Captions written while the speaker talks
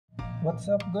What's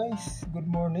up guys? Good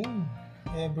morning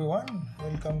everyone.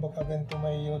 Welcome back again to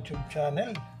my YouTube channel,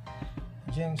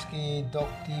 Jameskie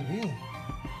DocTV.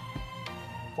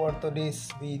 For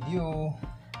today's video,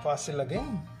 puzzle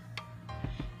again.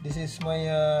 This is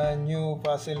my new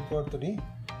puzzle for today.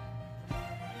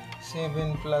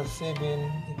 7 plus 7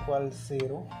 equals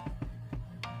 0.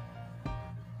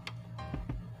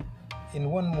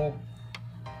 In one move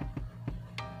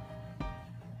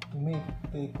to make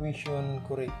the equation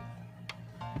correct.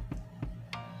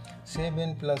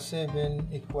 7 plus 7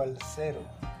 equals 0.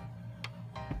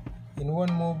 In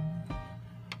one move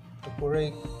to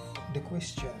correct the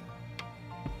question.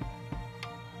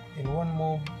 In one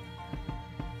move,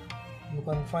 you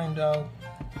can find out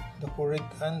the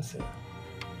correct answer.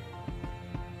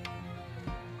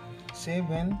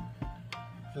 7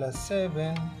 plus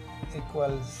 7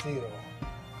 equals 0.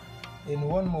 In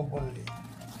one move only.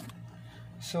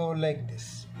 So like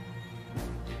this.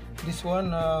 This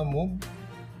one move.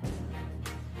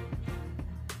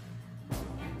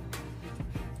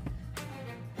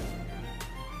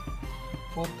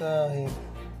 Put here.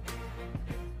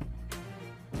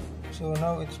 So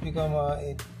now it's become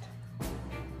 8.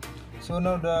 So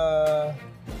now the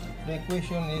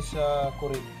equation is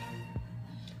correct.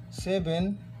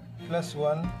 7 plus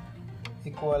 1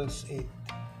 equals 8.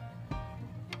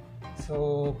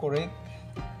 So correct.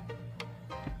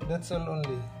 That's all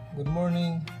only. Good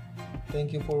morning.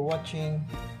 Thank you for watching.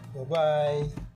 Bye bye.